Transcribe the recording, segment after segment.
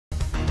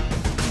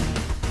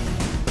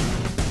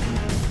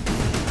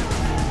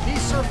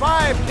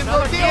survive? Can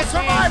Rodeo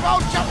survive? Oh,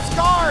 jumps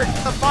guard.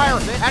 The fire,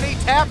 and he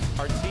tapped.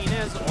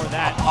 Martinez or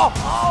that.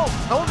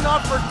 Holding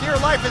on for dear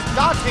life as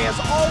Dante is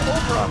all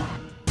over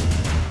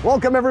him.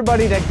 Welcome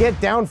everybody to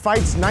Get Down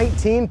Fights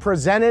 19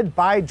 presented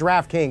by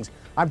DraftKings.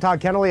 I'm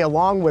Todd Kennelly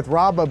along with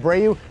Rob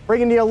Abreu,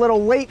 bringing you a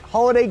little late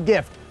holiday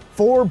gift.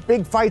 4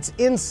 big fights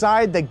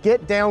inside the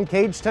Get Down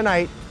cage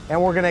tonight, and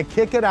we're gonna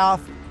kick it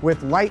off with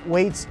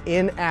lightweights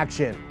in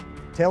action.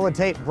 Tail of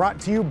tape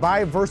brought to you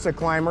by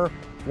VersaClimber.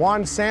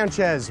 Juan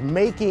Sanchez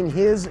making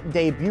his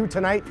debut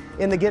tonight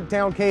in the Get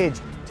Down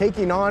cage,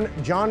 taking on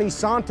Johnny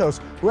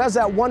Santos, who has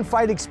that one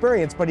fight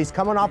experience, but he's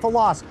coming off a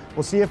loss.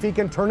 We'll see if he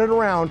can turn it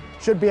around.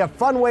 Should be a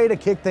fun way to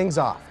kick things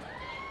off.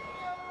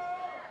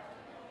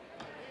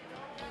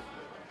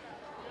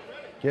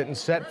 Getting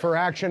set for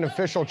action,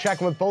 official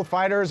check with both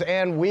fighters,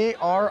 and we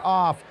are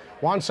off.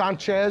 Juan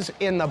Sanchez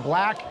in the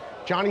black,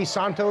 Johnny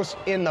Santos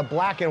in the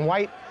black and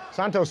white.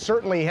 Santos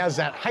certainly has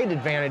that height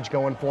advantage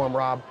going for him,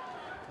 Rob.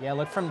 Yeah,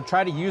 look for him to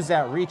try to use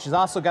that reach. He's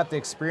also got the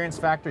experience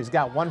factor. He's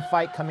got one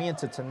fight coming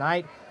into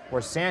tonight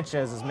where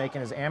Sanchez is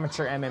making his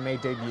amateur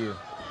MMA debut.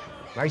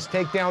 Nice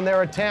takedown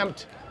there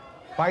attempt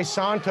by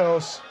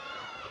Santos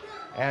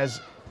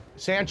as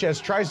Sanchez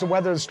tries to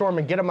weather the storm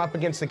and get him up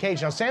against the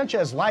cage. Now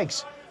Sanchez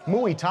likes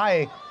Muay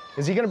Thai.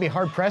 Is he going to be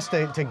hard-pressed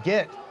to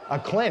get a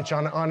clinch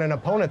on an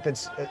opponent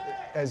that's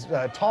as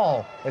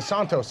tall as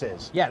Santos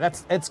is? Yeah,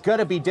 it's going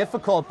to be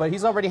difficult, but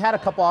he's already had a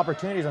couple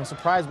opportunities. I'm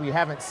surprised we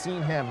haven't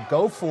seen him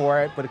go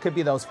for it, but it could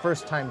be those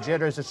first-time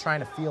jitters just trying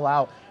to feel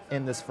out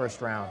in this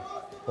first round.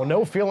 Well,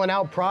 no feeling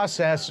out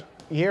process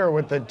here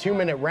with the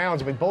 2-minute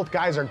rounds. I mean, both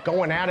guys are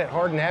going at it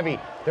hard and heavy.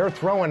 They're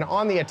throwing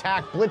on the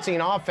attack,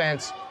 blitzing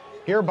offense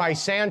here by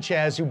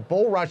Sanchez, who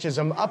bull rushes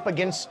him up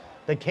against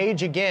the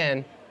cage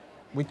again.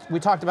 We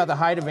talked about the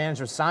height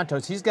advantage with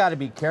Santos. He's got to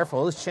be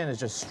careful. His chin is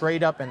just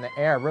straight up in the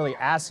air, really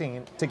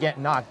asking to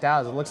get knocked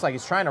out. It looks like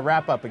he's trying to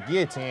wrap up a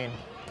guillotine.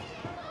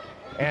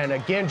 And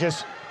again,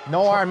 just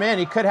no arm in.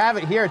 He could have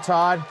it here,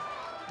 Todd.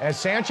 As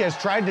Sanchez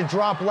tried to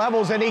drop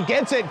levels, and he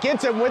gets it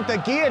with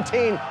the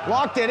guillotine,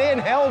 locked it in,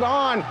 held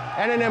on,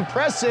 and an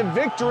impressive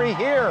victory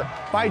here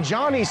by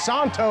Johnny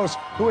Santos,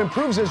 who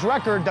improves his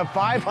record to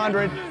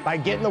 500 by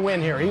getting the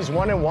win here. He's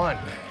 1-1.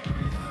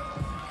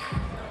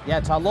 Yeah,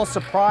 Todd, a little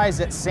surprised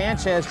that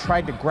Sanchez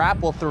tried to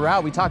grapple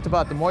throughout. We talked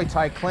about the Muay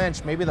Thai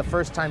clinch. Maybe the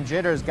first-time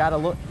jitters got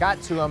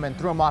to him and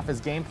threw him off his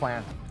game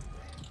plan.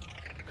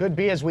 Could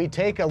be as we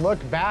take a look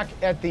back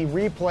at the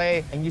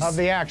replay of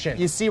the action.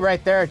 You see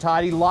right there,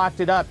 Todd, he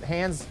locked it up,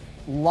 hands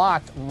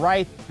locked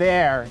right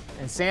there,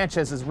 and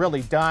Sanchez is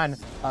really done.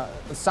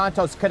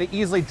 Santos could have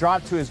easily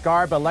dropped to his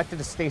guard, but elected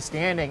to stay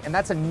standing, and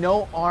that's a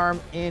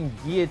no-arm-in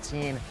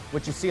guillotine,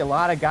 which you see a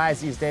lot of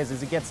guys these days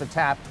as he gets the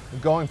tap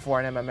going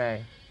for an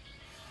MMA.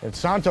 And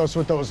Santos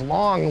with those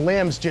long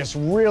limbs just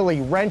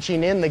really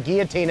wrenching in the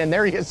guillotine, and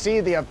there you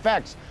see the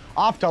effects.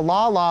 Off to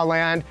La La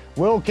Land.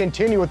 We'll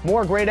continue with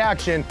more great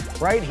action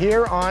right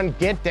here on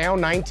Get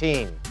Down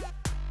 19.